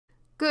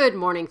Good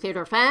morning,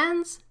 theater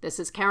fans. This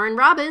is Karen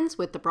Robbins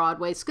with the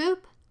Broadway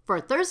Scoop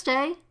for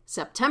Thursday,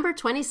 September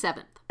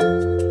 27th.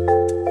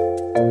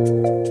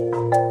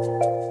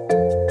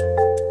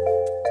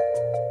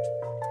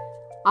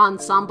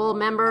 Ensemble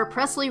member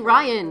Presley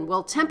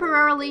will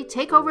temporarily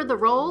take over the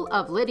role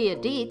of Lydia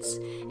Deetz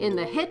in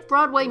the hit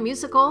Broadway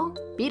musical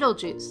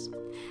Beetlejuice.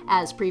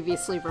 As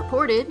previously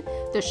reported,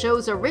 the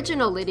show's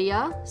original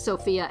Lydia,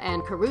 Sophia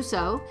Ann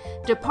Caruso,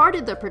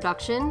 departed the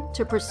production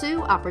to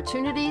pursue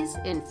opportunities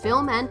in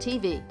film and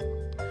TV.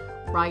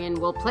 Ryan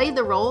will play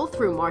the role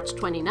through March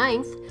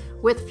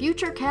 29th, with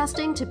future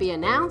casting to be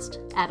announced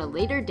at a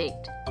later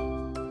date.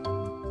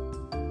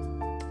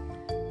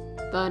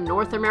 The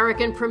North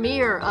American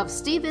premiere of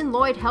Stephen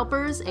Lloyd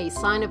Helper's A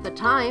Sign of the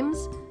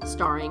Times,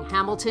 starring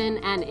Hamilton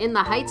and In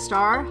the Heights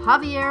star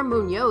Javier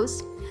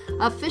Muñoz,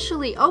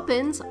 officially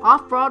opens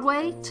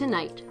off-Broadway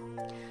tonight.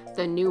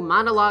 The new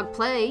monologue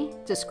play,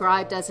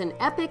 described as an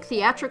epic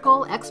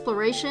theatrical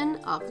exploration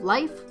of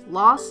life,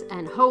 loss,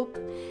 and hope,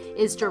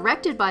 is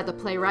directed by the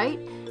playwright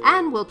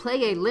and will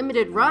play a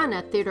limited run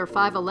at Theater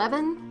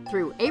 511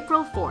 through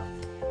April 4th.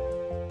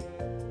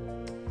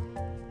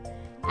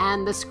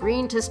 And the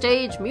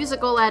screen-to-stage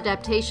musical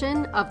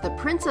adaptation of The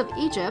Prince of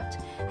Egypt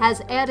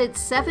has added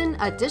 7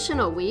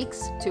 additional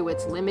weeks to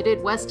its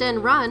limited West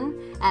End run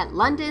at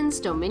London's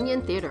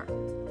Dominion Theatre.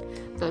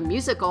 The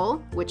musical,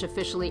 which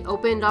officially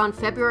opened on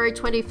February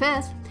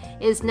 25th,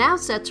 is now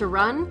set to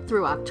run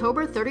through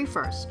October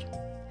 31st.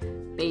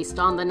 Based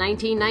on the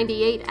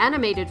 1998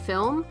 animated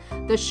film,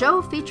 the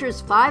show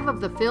features 5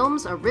 of the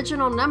film's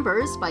original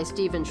numbers by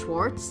Stephen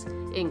Schwartz,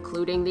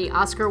 including the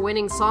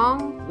Oscar-winning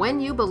song When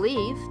You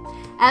Believe,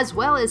 as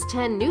well as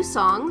 10 new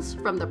songs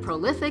from the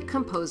prolific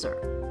composer.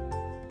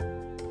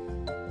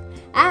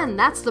 And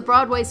that's the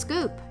Broadway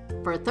Scoop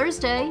for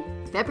Thursday,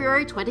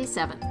 February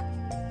 27th.